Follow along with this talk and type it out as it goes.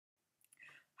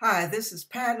Hi, this is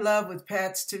Pat Love with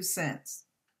Pat's Two Cents.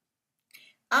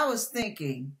 I was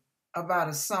thinking about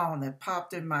a song that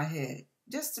popped in my head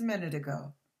just a minute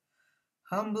ago.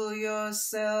 Humble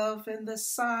yourself in the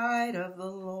sight of the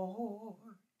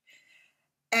Lord,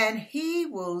 and He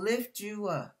will lift you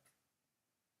up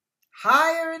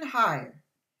higher and higher,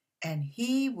 and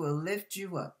He will lift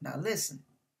you up. Now, listen.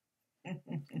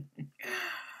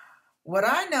 What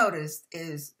I noticed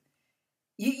is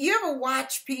you ever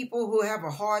watch people who have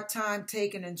a hard time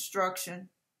taking instruction?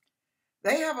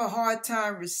 They have a hard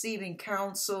time receiving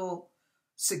counsel,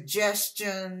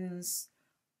 suggestions,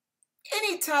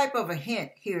 any type of a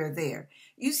hint here or there.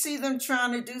 You see them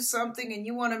trying to do something and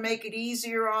you want to make it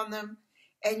easier on them,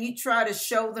 and you try to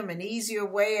show them an easier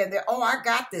way, and they're, oh, I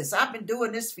got this. I've been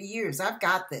doing this for years. I've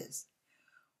got this.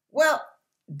 Well,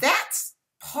 that's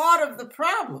part of the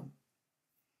problem.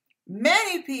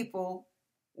 Many people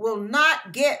will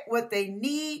not get what they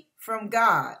need from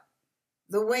God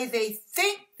the way they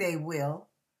think they will,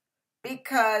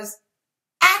 because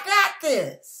I got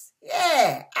this.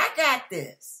 Yeah, I got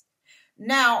this.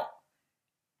 Now,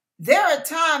 there are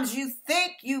times you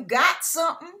think you got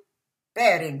something,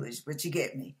 bad English, but you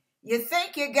get me. You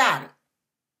think you got it.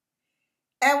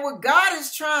 And what God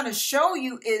is trying to show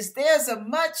you is there's a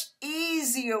much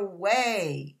easier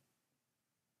way.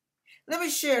 Let me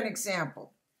share an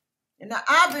example. Now,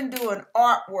 I've been doing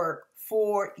artwork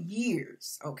for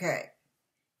years, okay?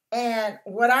 And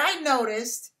what I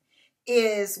noticed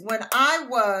is when I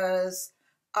was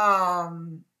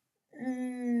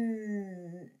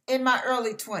in my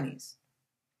early 20s,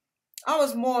 I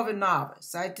was more of a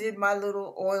novice. I did my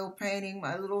little oil painting,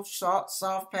 my little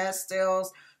soft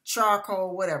pastels,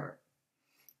 charcoal, whatever.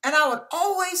 And I would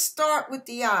always start with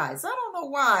the eyes. I don't know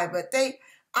why, but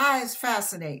eyes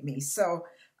fascinate me. So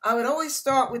I would always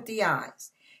start with the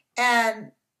eyes.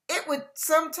 And it would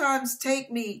sometimes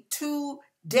take me 2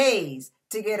 days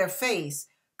to get a face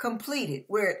completed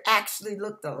where it actually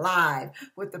looked alive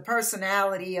with the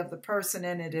personality of the person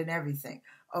in it and everything.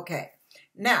 Okay,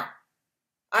 now,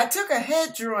 I took a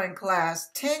head drawing class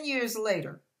 10 years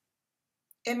later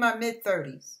in my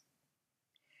mid-30s.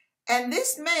 And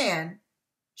this man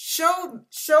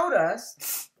showed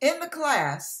us in the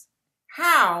class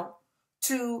how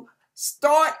to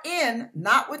start in,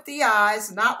 not with the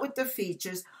eyes, not with the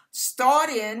features,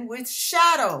 start in with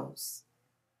shadows.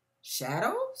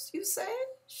 Shadows, you say?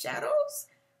 Shadows?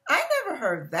 I never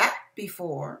heard that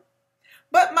before.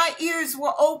 But my ears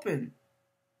were open.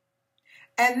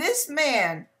 And this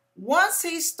man, once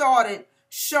he started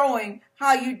showing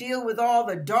how you deal with all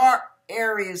the dark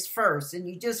areas first, and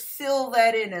you just fill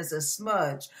that in as a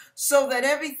smudge, so that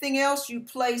everything else you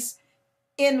place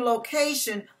in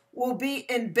location will be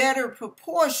in better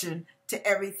proportion to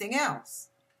everything else.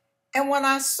 And when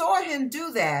I saw him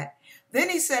do that, then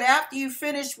he said, after you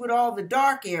finish with all the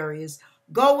dark areas,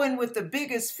 go in with the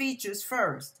biggest features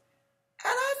first.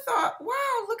 And I thought,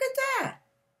 wow, look at that.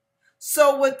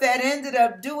 So what that ended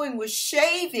up doing was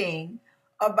shaving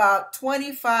about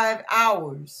 25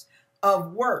 hours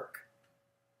of work,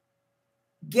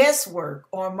 guesswork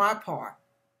on my part.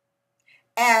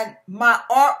 And my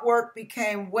artwork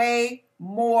became way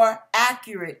more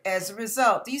accurate as a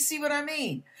result. Do you see what I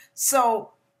mean?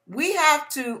 So we have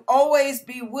to always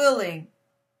be willing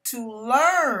to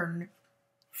learn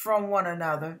from one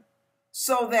another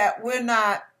so that we're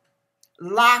not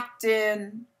locked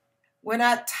in, we're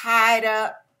not tied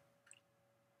up,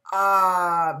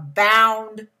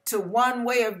 bound to one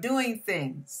way of doing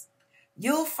things.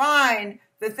 You'll find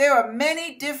that there are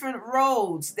many different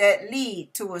roads that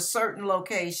lead to a certain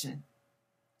location.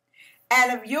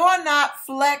 And if you're not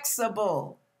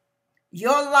flexible,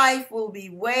 your life will be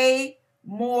way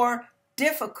more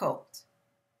difficult.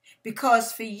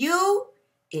 Because for you,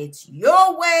 it's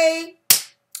your way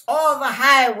or the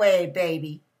highway,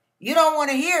 baby. You don't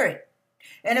want to hear it.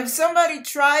 And if somebody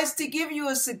tries to give you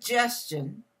a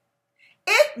suggestion,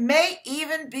 it may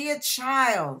even be a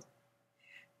child,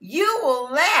 you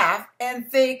will laugh and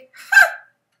think,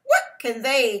 what can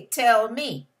they tell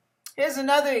me? Here's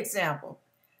another example.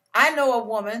 I know a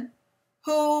woman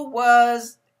who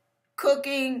was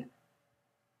cooking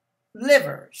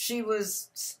liver. She was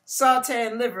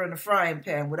sauteing liver in a frying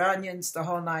pan with onions, the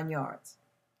whole 9 yards.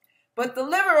 But the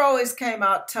liver always came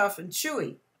out tough and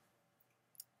chewy.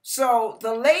 So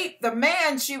the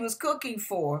man she was cooking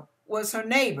for was her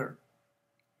neighbor.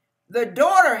 The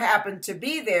daughter happened to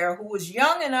be there, who was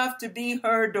young enough to be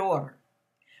her daughter.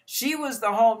 She was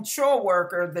the home chore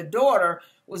worker. The daughter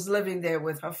was living there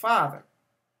with her father.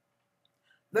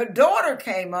 The daughter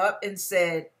came up and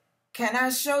said, "Can I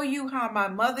show you how my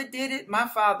mother did it? My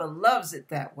father loves it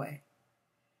that way."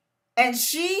 And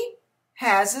she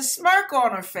has a smirk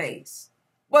on her face.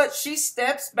 But she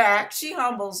steps back, she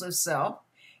humbles herself,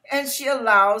 and she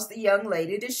allows the young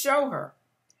lady to show her.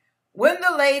 When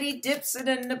the lady dips it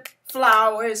in the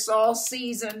flour, it's all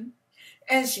seasoned,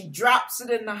 and she drops it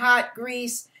in the hot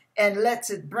grease and lets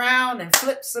it brown and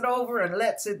flips it over and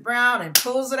lets it brown and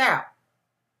pulls it out.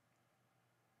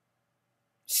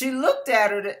 She looked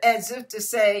at her as if to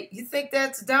say, "You think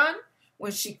that's done?"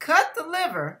 When she cut the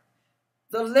liver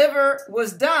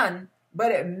was done,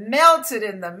 but it melted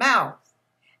in the mouth.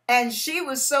 And she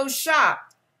was so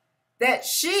shocked that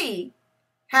she,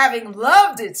 having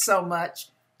loved it so much,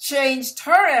 changed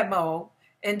her MO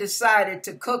and decided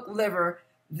to cook liver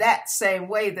that same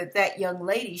way that young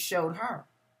lady showed her.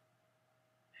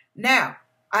 Now,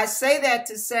 I say that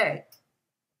to say,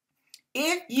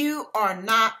 if you are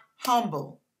not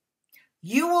humble,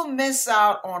 you will miss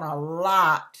out on a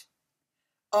lot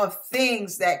of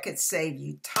things that could save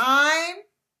you time.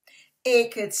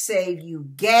 It could save you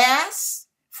gas.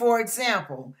 For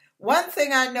example, one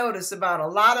thing I notice about a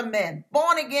lot of men,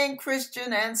 born again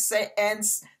Christian and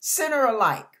sinner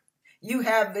alike, you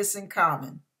have this in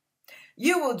common.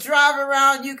 You will drive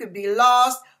around, you could be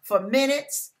lost for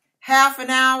minutes, half an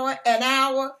hour,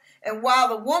 and while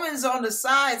the woman's on the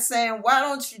side saying, "Why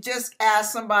don't you just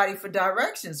ask somebody for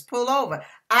directions? Pull over.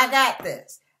 I got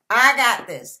this. I got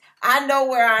this. I know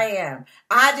where I am.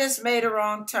 I just made a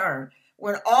wrong turn."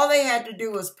 When all they had to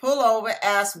do was pull over,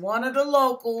 ask one of the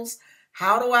locals,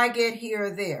 "How do I get here or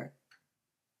there?"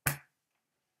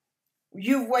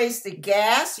 You've wasted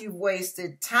gas, you've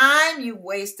wasted time, you've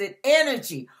wasted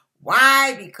energy.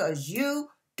 Why? Because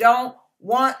you don't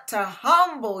want to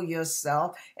humble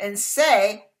yourself and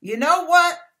say, "You know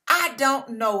what? I don't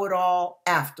know it all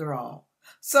after all.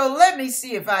 So let me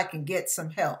see if I can get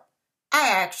some help. I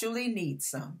actually need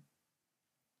some."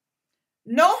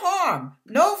 No harm,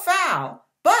 no foul,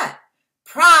 but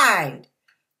pride.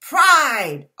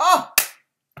 Oh,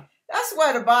 that's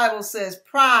why the Bible says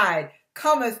pride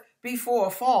cometh before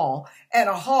a fall and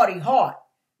a haughty heart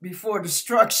before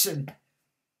destruction.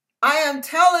 I am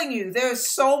telling you, there's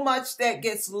so much that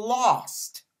gets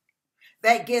lost,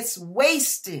 that gets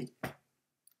wasted,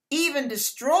 even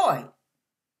destroyed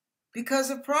because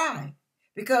of pride,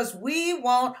 because we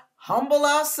won't humble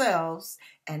ourselves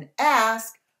and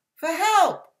ask for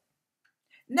help.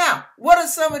 Now, what are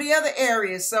some of the other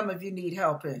areas some of you need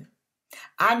help in?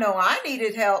 I know I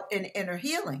needed help in inner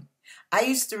healing. I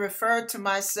used to refer to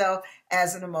myself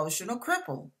as an emotional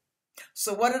cripple.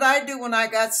 So what did I do when I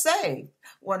got saved?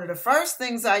 One of the first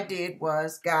things I did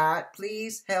was, "God,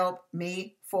 please help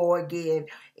me forgive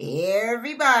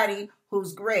everybody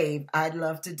whose grave I'd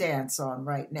love to dance on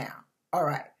right now." All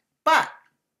right. But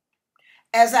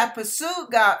as I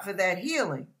pursued God for that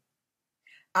healing,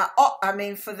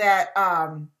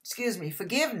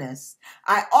 forgiveness,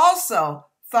 I also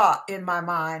thought in my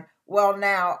mind, well,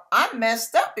 now I'm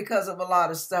messed up because of a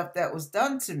lot of stuff that was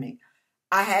done to me.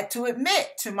 I had to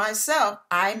admit to myself,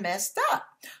 I messed up.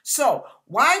 So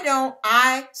why don't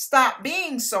I stop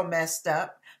being so messed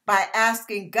up by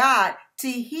asking God to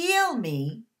heal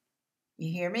me?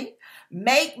 You hear me?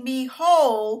 Make me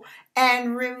whole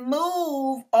and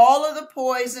remove all of the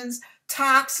poisons,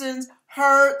 toxins,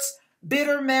 hurts,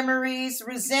 bitter memories,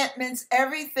 resentments,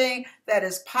 everything that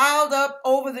is piled up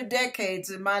over the decades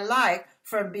in my life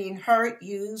from being hurt,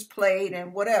 used, played,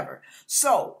 and whatever.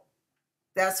 So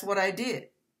that's what I did.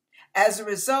 As a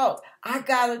result, I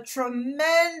got a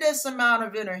tremendous amount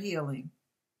of inner healing.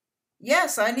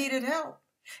 Yes, I needed help.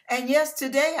 And yes,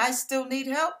 today I still need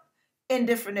help in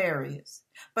different areas.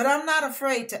 But I'm not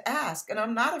afraid to ask, and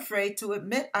I'm not afraid to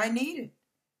admit I need it.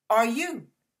 Are you?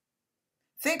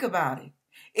 Think about it.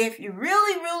 If you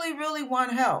really, really, really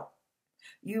want help,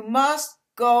 you must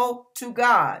go to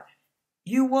God.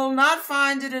 You will not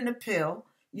find it in a pill.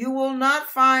 You will not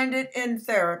find it in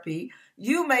therapy.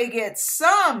 You may get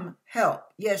some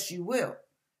help. Yes, you will.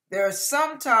 There are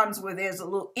some times where there's a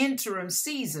little interim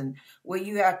season where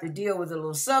you have to deal with a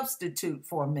little substitute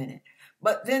for a minute.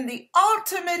 But then the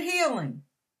ultimate healing,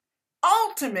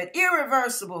 ultimate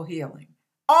irreversible healing,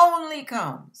 only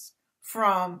comes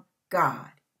from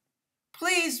God.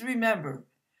 Please remember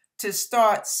to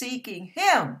start seeking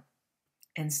Him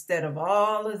instead of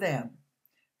all of them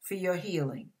for your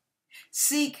healing.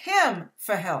 Seek Him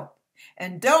for help,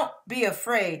 and don't be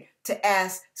afraid to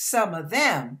ask some of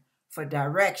them for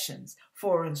directions,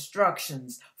 for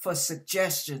instructions, for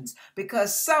suggestions,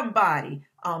 because somebody,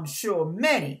 I'm sure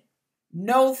many,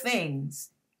 know things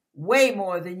way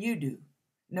more than you do.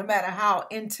 No matter how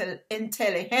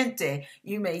intelligente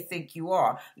you may think you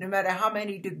are, no matter how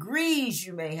many degrees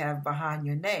you may have behind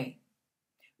your name.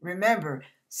 Remember,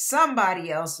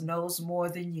 Somebody else knows more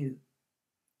than you.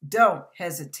 Don't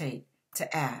hesitate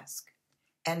to ask,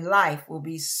 and life will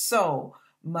be so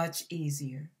much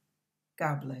easier.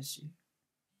 God bless you.